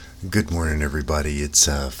Good morning, everybody. It's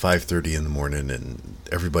 5:30 in the morning, and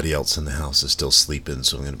everybody else in the house is still sleeping,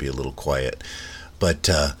 so I'm going to be a little quiet. But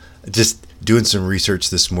just doing some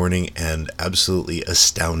research this morning and absolutely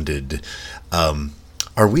astounded.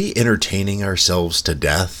 Are we entertaining ourselves to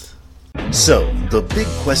death? So, the big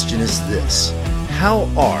question is this: how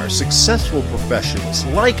are successful professionals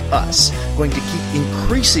like us going to keep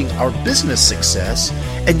increasing our business success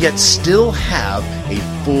and yet still have a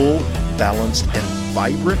full, balanced, and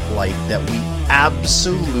vibrant life that we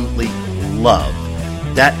absolutely love?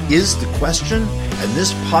 That is the question, and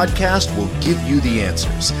this podcast will give you the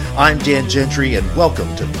answers. I'm Dan Gentry, and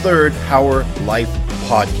welcome to Third Power Life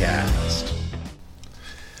Podcast.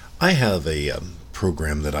 I have a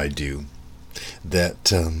program that I do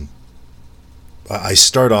that I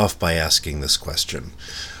start off by asking this question.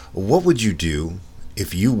 What would you do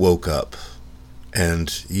if you woke up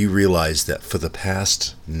and you realized that for the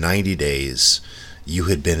past 90 days you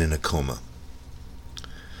had been in a coma?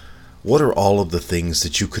 What are all of the things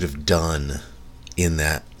that you could have done in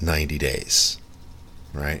that 90 days?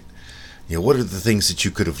 Right? What are the things that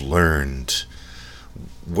you could have learned?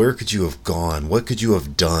 Where could you have gone? What could you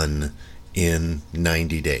have done in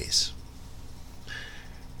 90 days?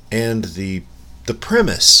 And the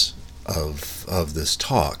premise of this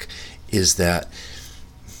talk is that,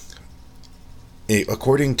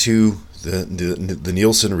 according to the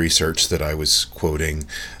Nielsen research that I was quoting,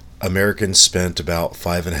 Americans spent about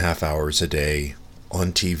 5.5 hours a day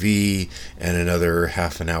on TV and another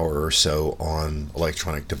half an hour or so on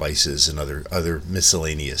electronic devices and other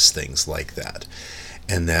miscellaneous things like that.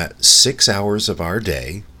 And that 6 hours of our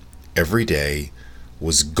day, every day,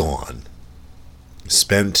 was gone,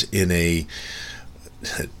 spent in a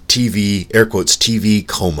TV, air quotes, TV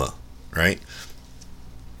coma, right?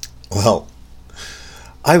 Well,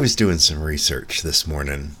 I was doing some research this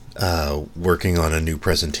morning, working on a new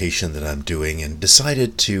presentation that I'm doing, and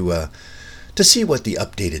decided to see what the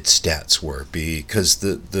updated stats were, because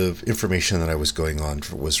the information that I was going on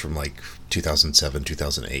was from like 2007,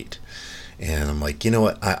 2008. And I'm like, you know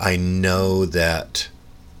what? I know that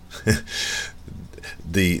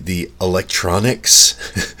the electronics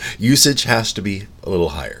usage has to be a little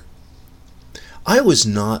higher. I was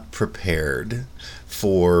not prepared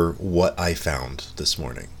for what I found this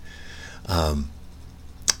morning.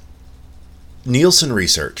 Nielsen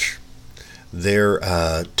Research, their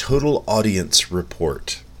total audience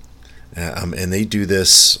report, and they do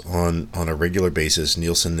this on a regular basis.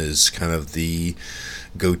 Nielsen is kind of the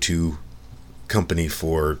go-to company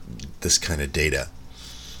for this kind of data.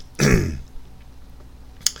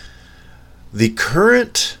 The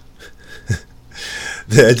current,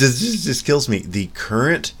 that just kills me. The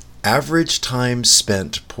current average time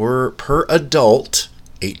spent per adult,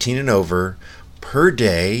 18 and over, per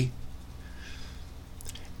day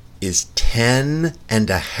is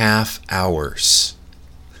 10.5 hours.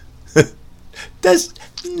 That's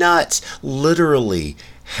nuts. Literally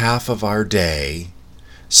half of our day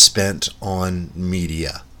spent on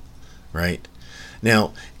media, right?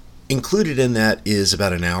 Now, included in that is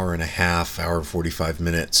about an hour and a half, hour and 45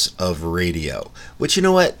 minutes of radio, which, you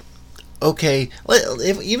know what? Okay,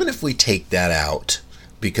 even if we take that out,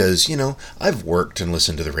 because, I've worked and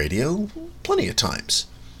listened to the radio plenty of times,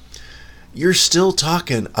 you're still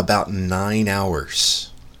talking about 9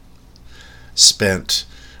 hours spent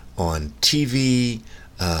on TV,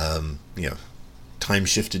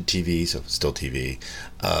 time-shifted TV, so still TV,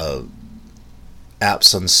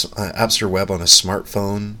 apps or web on a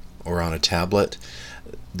smartphone or on a tablet.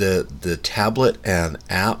 The tablet and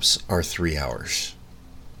apps are 3 hours,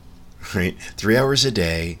 right? 3 hours a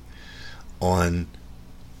day on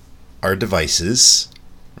our devices,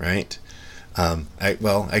 right?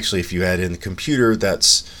 Actually, if you add in the computer,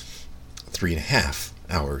 that's 3.5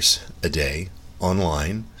 hours a day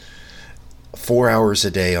online, 4 hours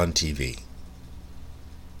a day on TV.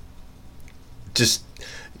 Just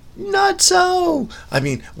nutso! I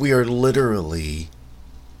mean, we are literally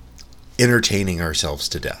entertaining ourselves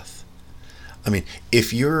to death. I mean,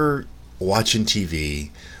 if you're watching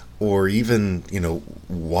TV or even,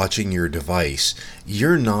 watching your device,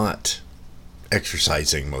 you're not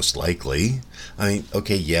exercising, most likely. I mean,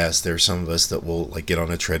 okay, yes, there's some of us that will get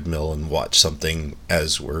on a treadmill and watch something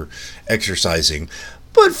as we're exercising,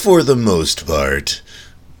 but for the most part,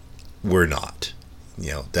 we're not.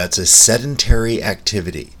 That's a sedentary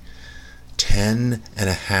activity.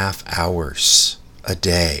 10.5 hours a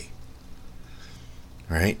day,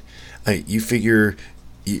 right? You figure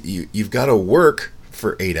you've got to work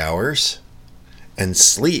for 8 hours and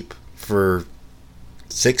sleep for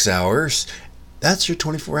 6 hours. That's your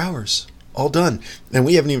 24 hours all done. And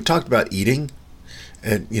we haven't even talked about eating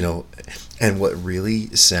And, and what really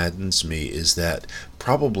saddens me is that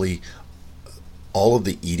probably all of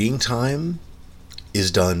the eating time is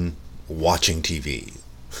done watching TV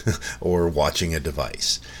or watching a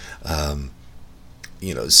device.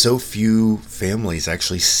 So few families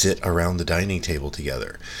actually sit around the dining table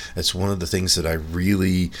together. That's one of the things that I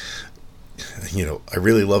really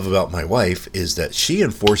love about my wife, is that she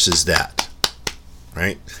enforces that,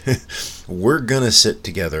 right? We're going to sit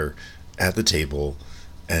together at the table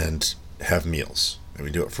and have meals. And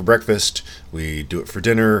we do it for breakfast, we do it for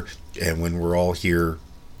dinner, and when we're all here,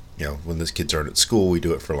 when the kids aren't at school, we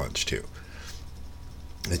do it for lunch too.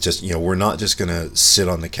 It's just, we're not just going to sit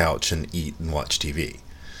on the couch and eat and watch TV.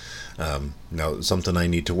 Now, something I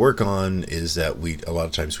need to work on is that a lot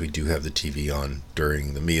of times we do have the TV on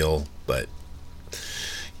during the meal, but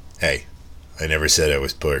hey, I never said I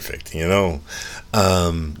was perfect,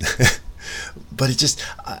 But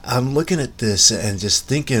I'm looking at this and just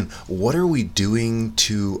thinking, what are we doing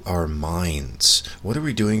to our minds? What are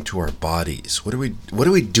we doing to our bodies? What are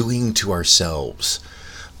we doing to ourselves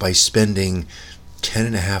by spending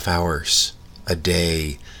 10.5 hours a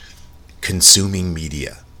day consuming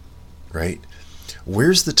media, right?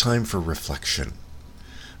 Where's the time for reflection?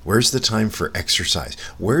 Where's the time for exercise?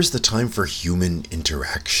 Where's the time for human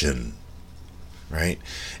interaction? Right?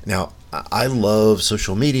 Now, I love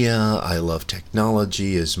social media. I love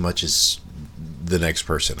technology as much as the next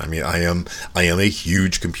person. I mean, I am a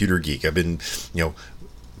huge computer geek. I've been,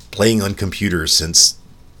 playing on computers since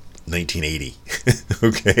 1980.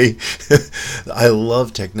 Okay? I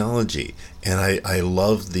love technology, and I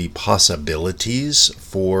love the possibilities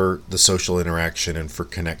for the social interaction and for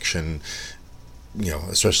connection,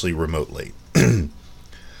 especially remotely.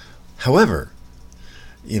 However,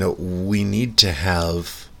 we need to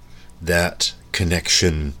have that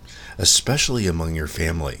connection, especially among your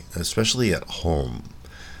family, especially at home.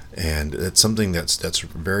 And it's something that's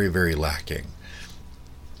very, very lacking.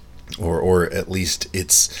 Or at least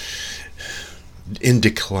it's in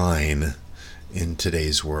decline in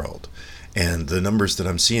today's world. And the numbers that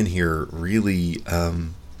I'm seeing here really a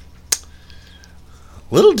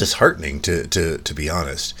little disheartening, to be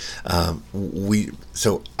honest.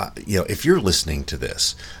 If you're listening to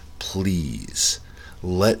this, please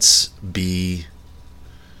let's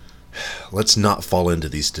not fall into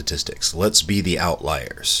these statistics. Let's be the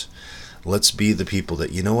outliers. Let's be the people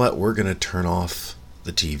that, we're going to turn off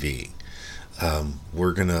the TV.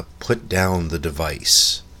 We're going to put down the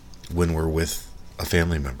device when we're with a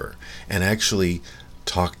family member and actually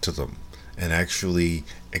talk to them and actually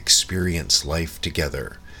experience life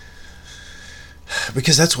together,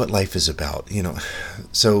 because that's what life is about.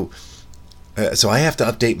 So I have to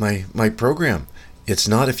update my program. It's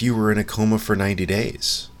not if you were in a coma for 90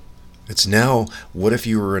 days. It's now, what if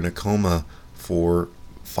you were in a coma for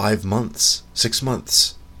 5 months, 6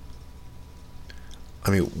 months?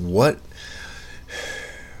 I mean, what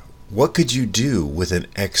could you do with an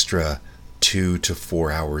extra 2 to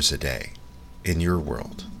 4 hours a day in your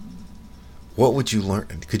world? What would you learn?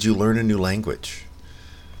 Could you learn a new language?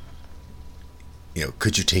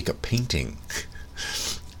 Could you take up painting?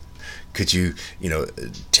 Could you,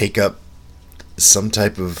 take up some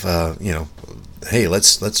type of, hey,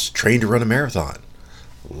 let's train to run a marathon.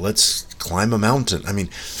 Let's climb a mountain. I mean,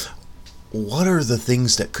 what are the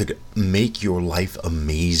things that could make your life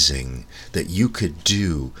amazing that you could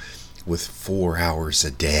do with 4 hours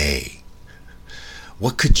a day?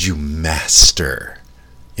 What could you master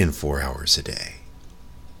in 4 hours a day?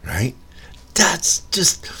 Right?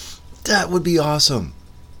 That would be awesome.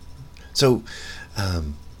 So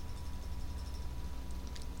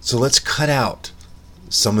let's cut out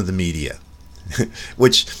some of the media,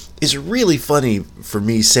 which is really funny for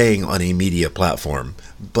me saying on a media platform,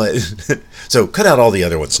 but so cut out all the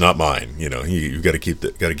other ones, not mine. You got to keep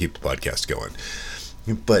the podcast going.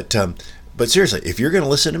 But seriously, if you're going to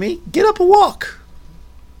listen to me, get up and walk.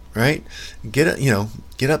 Right? Get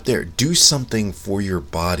up there. Do something for your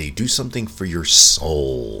body. Do something for your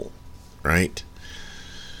soul. Right?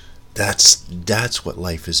 That's what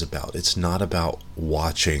life is about. It's not about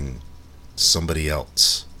watching somebody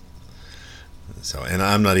else. So, and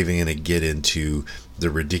I'm not even going to get into the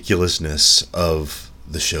ridiculousness of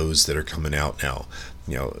the shows that are coming out now.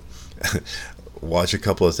 Watch a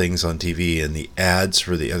couple of things on TV and the ads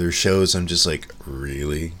for the other shows. I'm just like,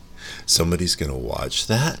 really? Somebody's going to watch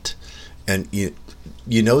that? And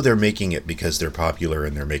they're making it because they're popular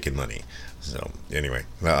and they're making money. So anyway,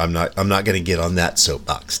 I'm not going to get on that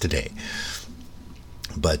soapbox today.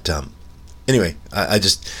 But anyway, I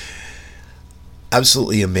just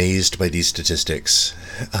absolutely amazed by these statistics.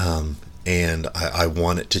 And I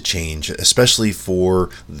want it to change, especially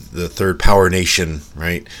for the third power nation,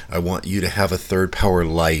 right? I want you to have a third power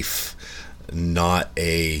life, not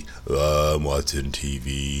a watching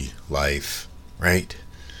TV life, right?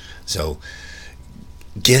 So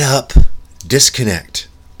get up, disconnect,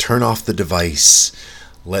 turn off the device.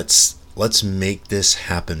 Let's make this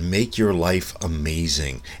happen. Make your life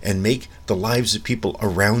amazing, and make the lives of people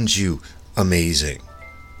around you amazing,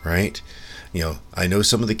 right? You know, I know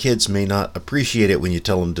some of the kids may not appreciate it when you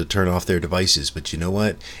tell them to turn off their devices, but you know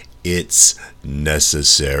what? It's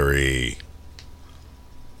necessary.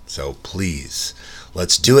 So please,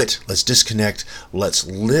 let's do it. Let's disconnect. Let's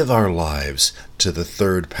live our lives to the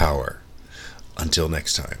third power. Until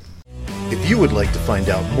next time. If you would like to find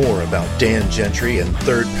out more about Dan Gentry and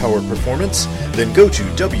Third Power Performance, then go to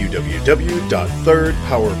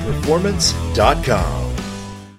www.thirdpowerperformance.com.